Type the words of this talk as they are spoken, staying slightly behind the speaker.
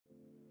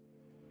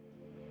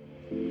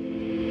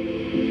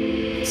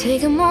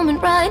Take a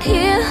moment right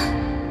here,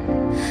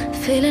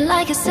 feeling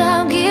like it's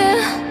out gear.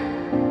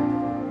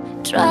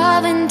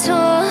 Driving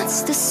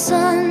towards the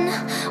sun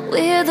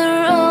with a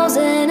rose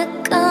and a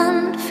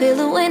gun. Feel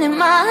the wind in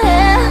my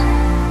hair,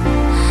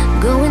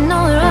 going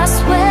nowhere I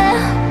swear.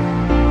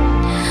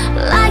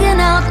 Like an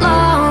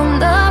outlaw on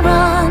the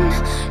run.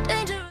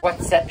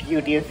 What's up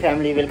YouTube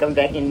family, welcome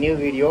back in new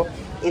video.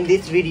 In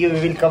this video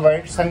we will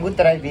cover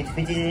Sanguthurai Beach,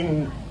 which is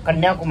in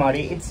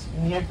Kanyakumari. It's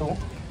near to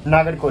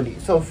Nagarkoli.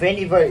 So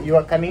whenever you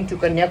are coming to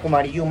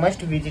Kanyakumari, you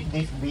must visit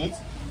this beach.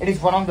 It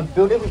is one of the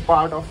beautiful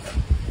part of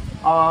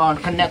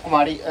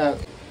Kanyakumari.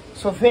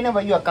 So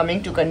whenever you are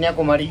coming to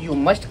Kanyakumari, you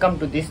must come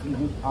to this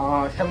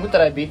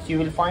Sanguthurai Beach. You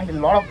will find a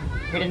lot of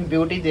hidden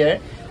beauty there.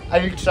 I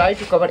will try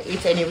to cover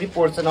each and every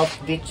portion of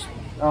this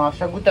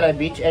Sanguthurai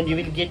Beach, and you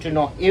will get to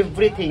know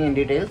everything in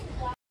detail.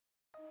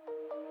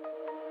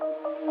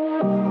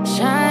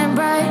 Shine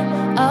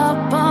bright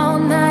up all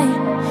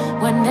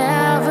night, we're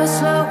never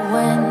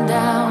slowing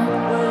down.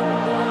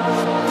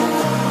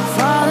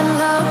 Fall in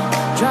love,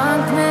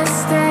 drunk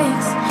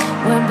mistakes,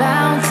 we're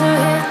bound to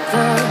hit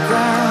the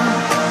ground.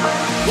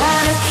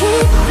 Gotta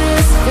keep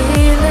this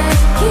feeling,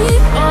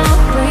 keep on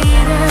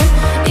breathing,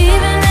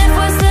 even if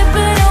we're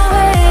slipping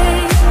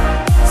away.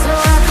 So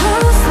I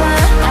close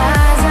my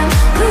eyes and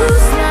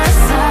lose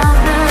myself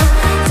now,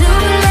 do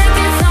it like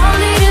it's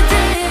only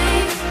today.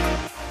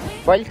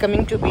 While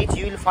coming to beach,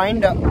 you will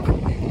find a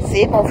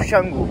shape of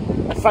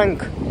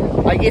sank.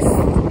 I guess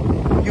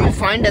you will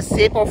find a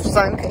shape of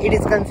sank. It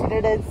is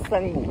considered as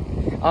sangu.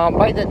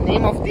 By the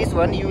name of this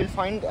one, you will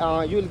find,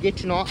 you will get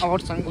to know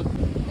about sangu.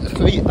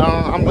 So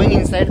I'm going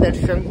inside that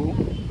sangu.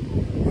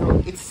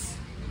 So it's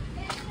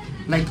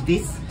like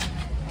this.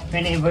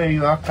 Whenever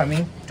you are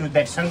coming to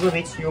that sangu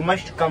beach, you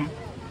must come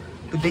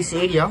to this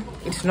area.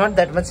 It's not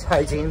that much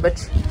hygiene,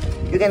 but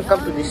you can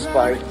come to this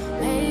part.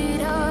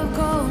 Made of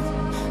gold,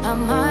 a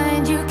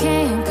mind you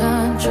can't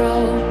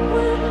control.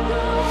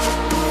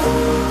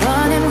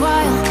 Running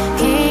wild,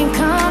 can't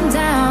come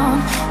down.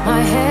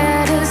 My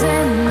head is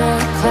in the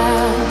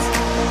clouds.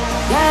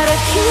 Gotta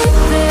keep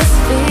this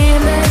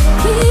feeling,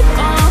 keep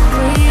on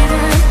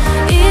breathing,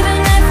 even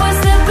if we're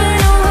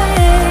slipping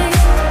away.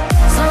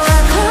 So I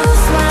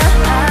close my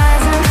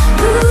eyes and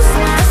lose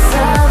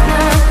myself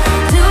now,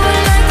 do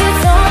it like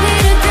it's only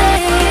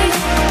today.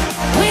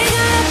 We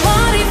got a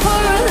party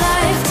for a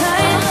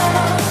lifetime.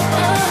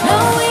 No,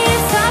 we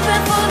ain't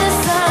stopping for the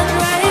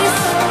sunrise.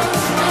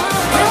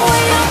 And we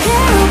don't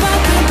care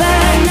about the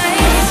bad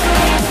nights.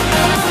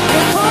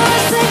 And for a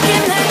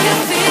second I can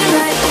feel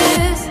like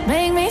this.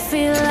 Make me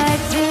feel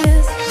like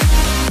this.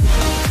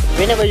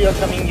 Whenever you are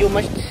coming, you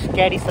must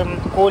carry some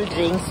cold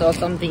drinks or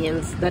something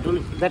else that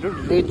will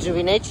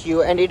rejuvenate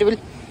you, and it will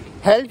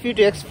help you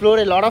to explore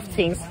a lot of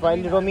things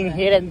while roaming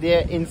here and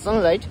there in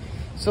sunlight.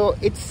 So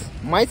it's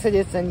my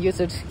suggestion, you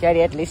should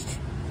carry at least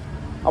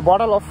a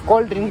bottle of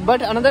cold drink.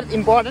 But another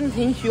important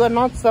thing, you are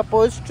not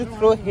supposed to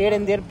throw here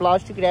and there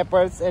plastic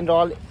wrappers and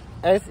all,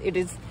 as it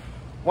is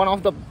one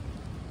of the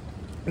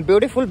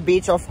beautiful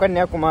beach of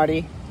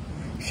Kanyakumari,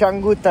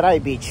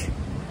 Sanguthurai Beach.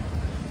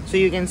 So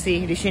you can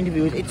see recent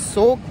views. It's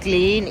so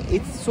clean,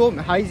 it's so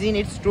hygiene,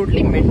 it's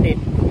totally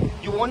maintained.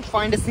 You won't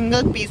find a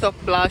single piece of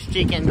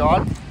plastic and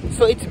all.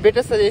 So it's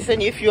better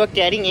suggestion, if you are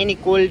carrying any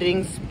cold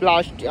drinks,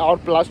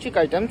 plastic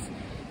items,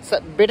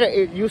 so better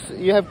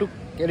you have to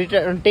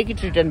take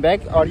it return back,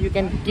 or you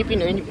can keep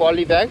in any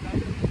poly bag.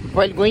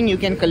 While going, you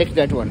can collect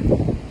that one.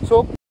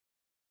 So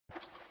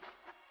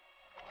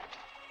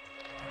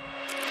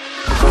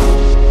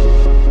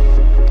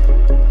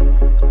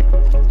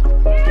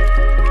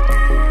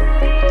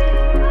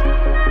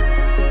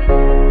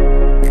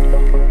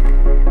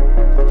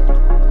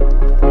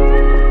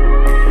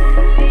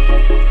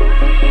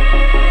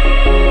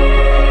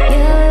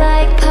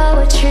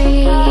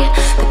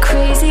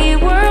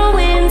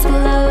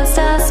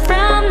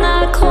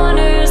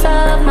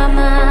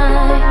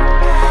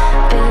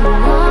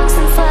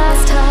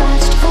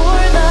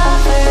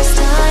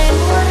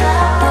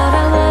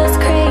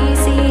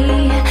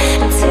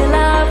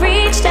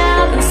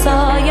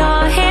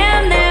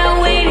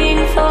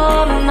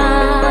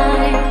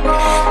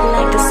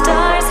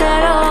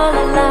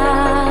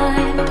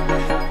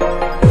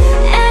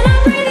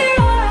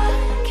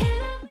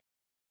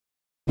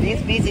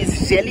this beach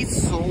is really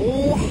so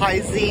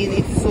hygiene,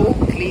 it's so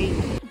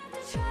clean.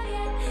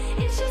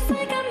 It's just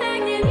like a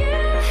magnet, you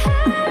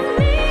have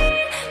me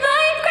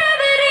like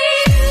gravity.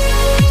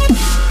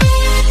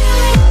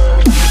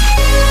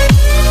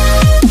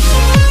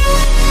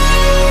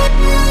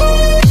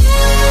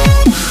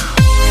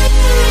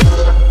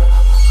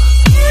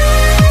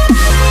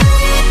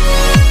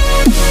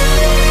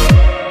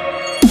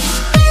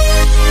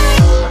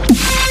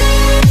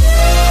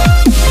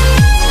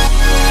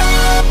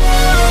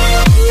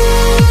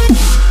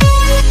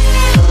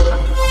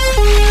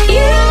 You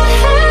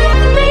have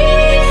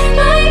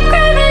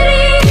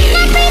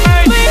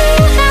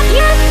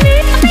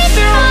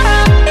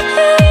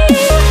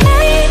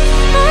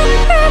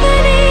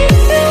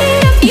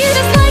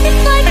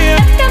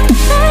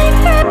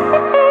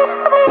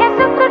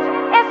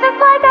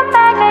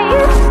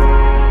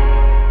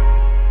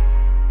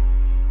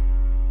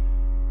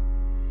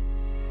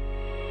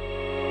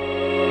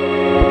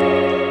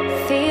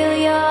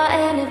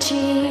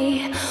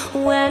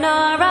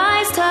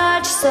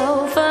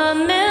so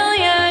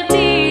familiar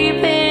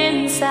deep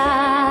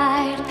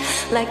inside,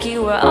 like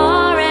you were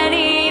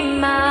already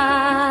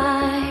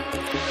mine.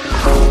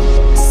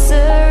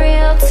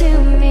 Surreal to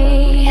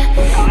me,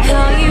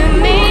 how you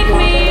make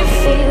me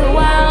feel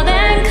wild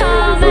and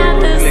calm at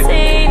the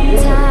same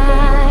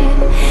time.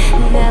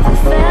 Never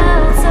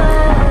felt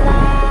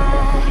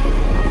alive.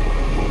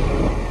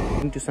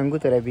 To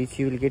Sanguthurai Beach,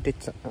 you will get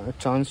a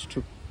chance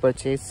to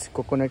purchase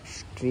coconut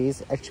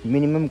trees at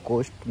minimum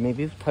cost,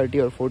 maybe 30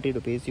 or 40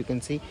 rupees. You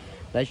can see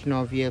right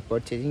now we are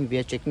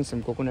checking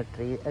some coconut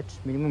tree at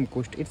minimum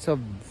cost. It's a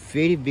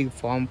very big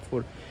farm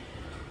for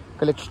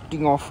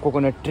collecting of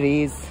coconut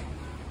trees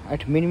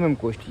at minimum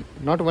cost.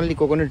 Not only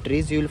coconut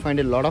trees, you will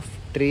find a lot of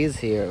trees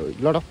here,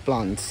 a lot of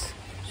plants.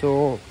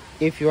 So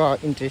if you are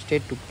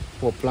interested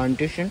for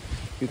plantation,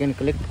 you can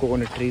collect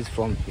coconut trees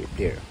from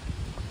there.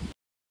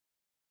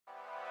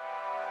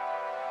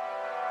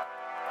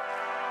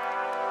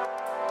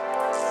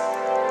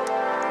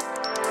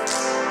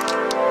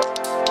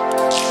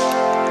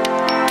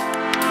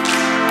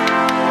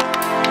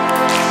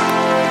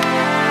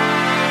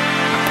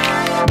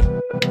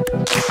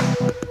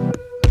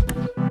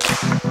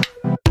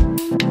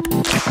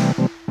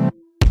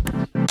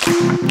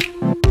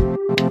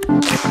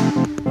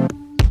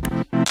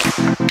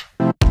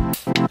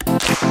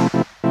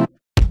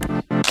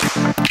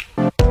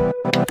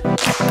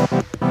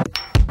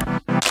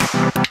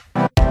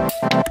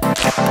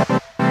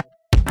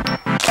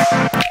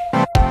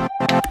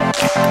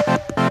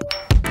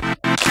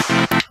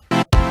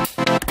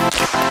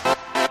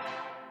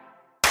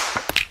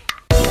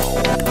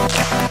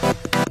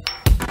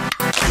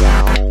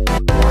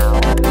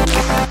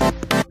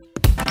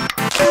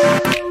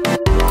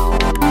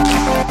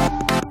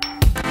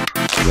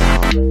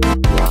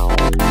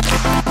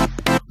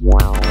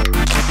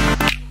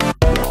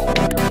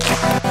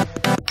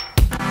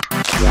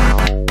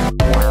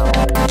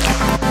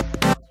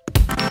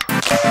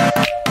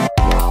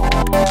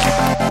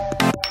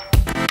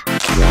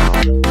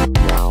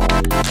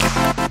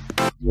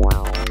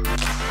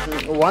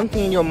 One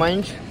thing in your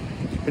mind,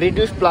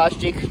 reduce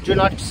plastic, do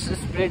not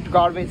spread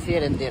garbage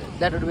here and there.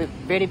 That would be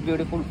very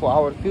beautiful for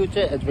our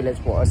future as well as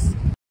for us.